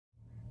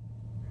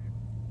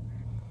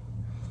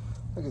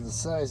Look at the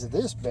size of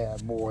this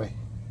bad boy.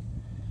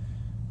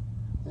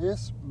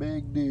 This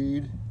big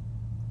dude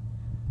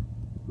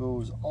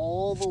goes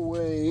all the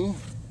way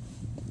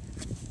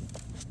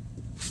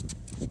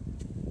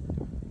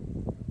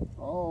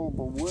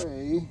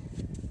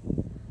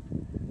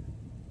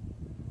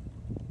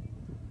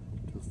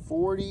to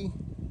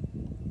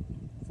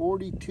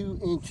 42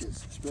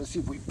 inches,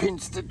 especially if we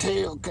pinch the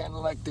tail, kind of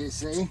like they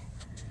say.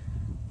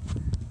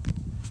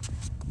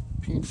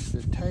 Pinch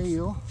the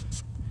tail.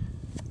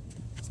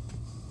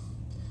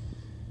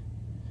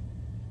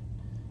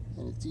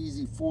 And it's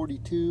easy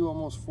 42,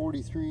 almost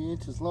 43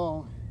 inches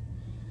long.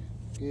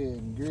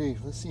 Good grief.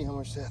 Let's see how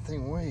much that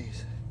thing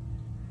weighs.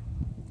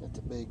 That's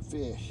a big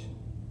fish.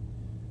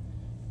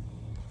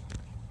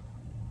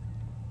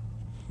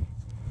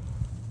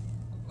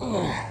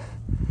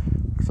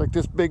 Looks like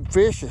this big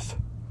fish is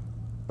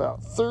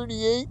about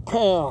 38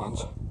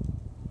 pounds.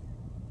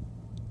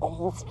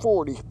 Almost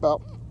 40,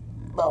 about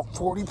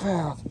 40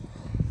 pounds.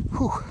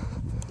 Whew.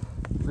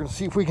 We're gonna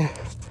see if we can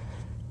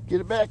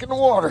get it back in the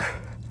water.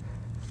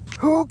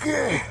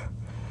 Okay.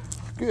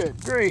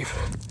 Good grief.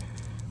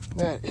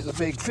 That is a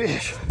big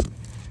fish.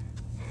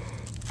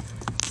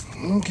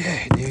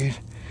 Okay, dude.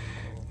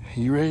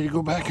 You ready to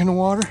go back in the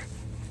water?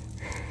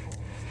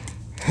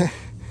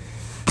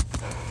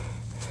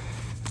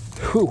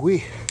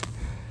 Whew-wee.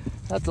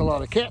 That's a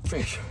lot of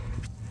catfish.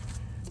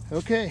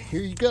 Okay,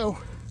 here you go.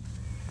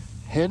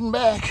 Heading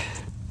back.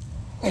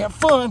 Have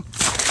fun.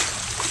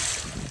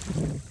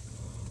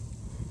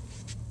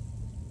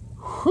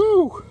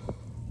 Whew.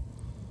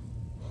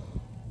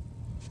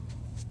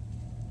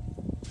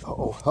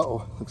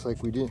 Uh-oh. Looks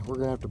like we're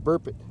gonna have to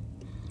burp it.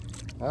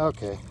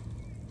 Okay.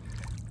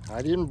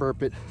 I didn't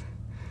burp it.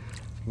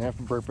 I'm gonna have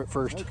to burp it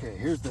first. Okay,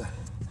 here's the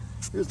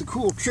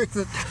cool trick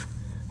that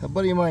a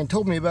buddy of mine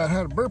told me about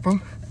how to burp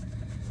them.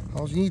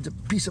 All you need is a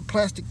piece of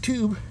plastic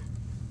tube,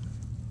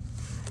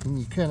 and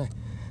you kind of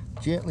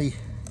gently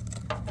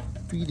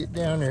feed it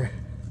down their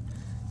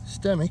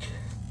stomach.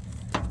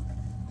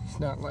 He's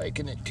not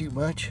liking it too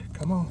much.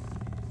 Come on.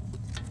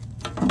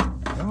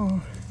 Come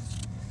on.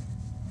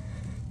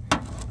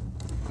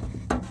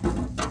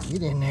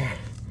 Get in there.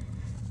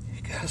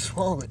 You gotta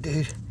swallow it,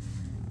 dude.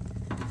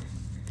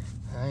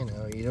 I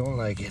know you don't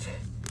like it.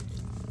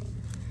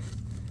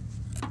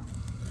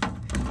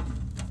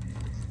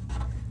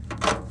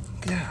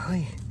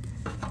 Golly.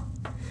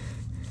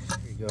 There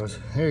he goes.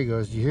 There he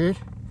goes. Did you hear it?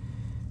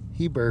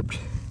 He burped.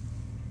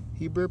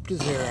 He burped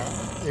his air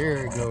out.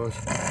 There it goes.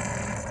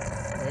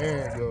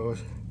 There it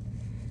goes.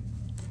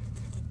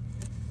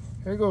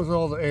 There goes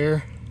all the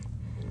air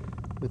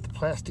with the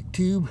plastic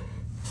tube.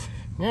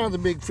 Now the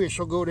big fish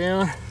will go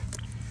down.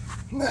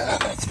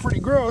 That's pretty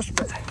gross,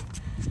 but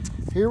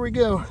here we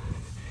go.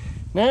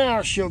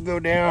 Now she'll go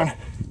down.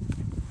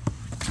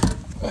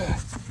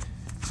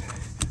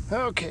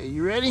 Okay,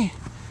 you ready?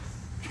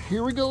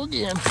 Here we go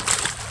again.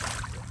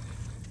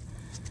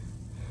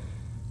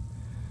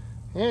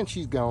 And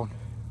she's gone.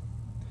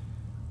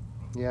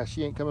 Yeah,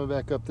 she ain't coming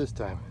back up this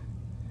time.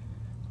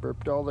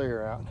 Burped all the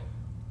air out.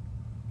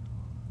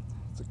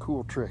 It's a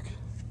cool trick.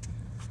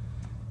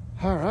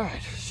 All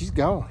right, she's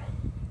gone.